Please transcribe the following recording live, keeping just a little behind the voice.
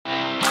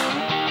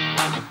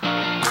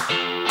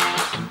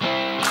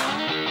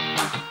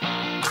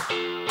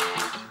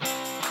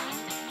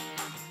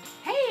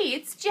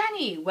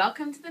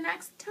welcome to the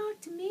next Talk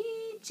to Me,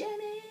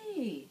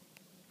 Jenny.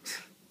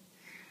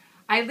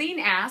 Eileen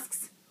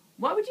asks,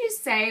 what would you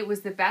say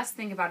was the best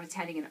thing about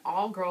attending an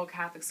all-girl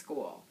Catholic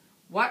school?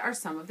 What are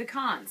some of the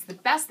cons? The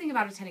best thing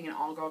about attending an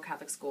all-girl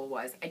Catholic school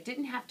was I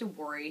didn't have to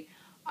worry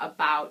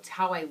about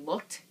how I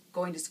looked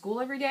going to school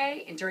every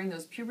day. And during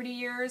those puberty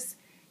years,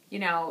 you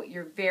know,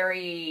 you're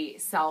very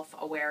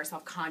self-aware,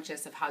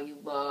 self-conscious of how you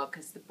look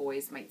because the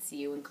boys might see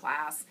you in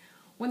class.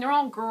 When they're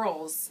all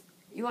girls,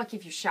 you're lucky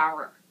if you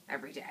shower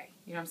every day.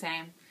 You know what I'm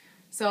saying?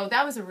 So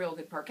that was a real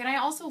good perk. And I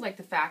also like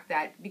the fact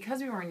that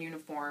because we were in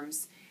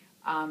uniforms,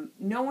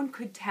 no one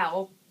could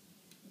tell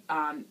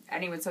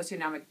anyone's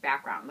socioeconomic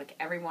background. Like,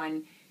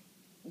 everyone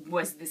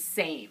was the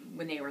same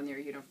when they were in their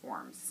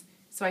uniforms.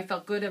 So I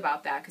felt good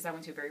about that because I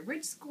went to a very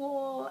rich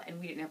school and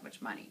we didn't have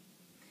much money.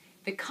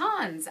 The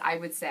cons, I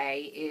would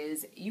say,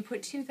 is you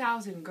put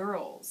 2,000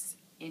 girls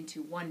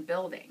into one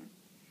building.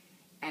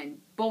 And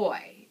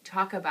boy,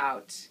 talk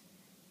about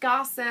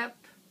gossip,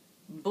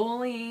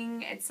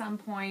 bullying at some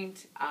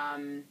point.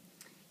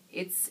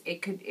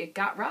 It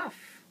got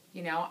rough.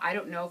 You know, I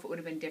don't know if it would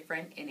have been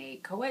different in a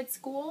co-ed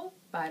school,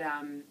 but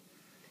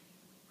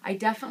I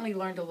definitely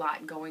learned a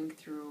lot going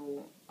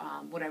through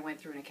what I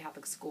went through in a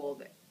Catholic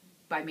school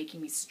by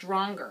making me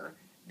stronger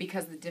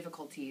because of the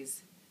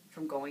difficulties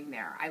from going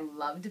there. I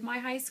loved my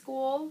high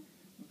school,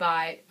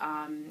 but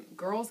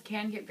girls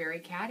can get very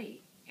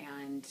catty,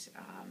 and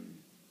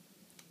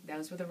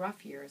those were the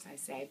rough years, I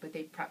say. But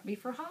they prepped me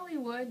for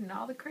Hollywood and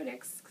all the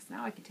critics, because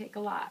now I can take a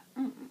lot.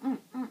 That's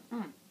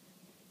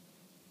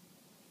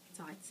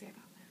all I have to say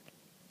about that.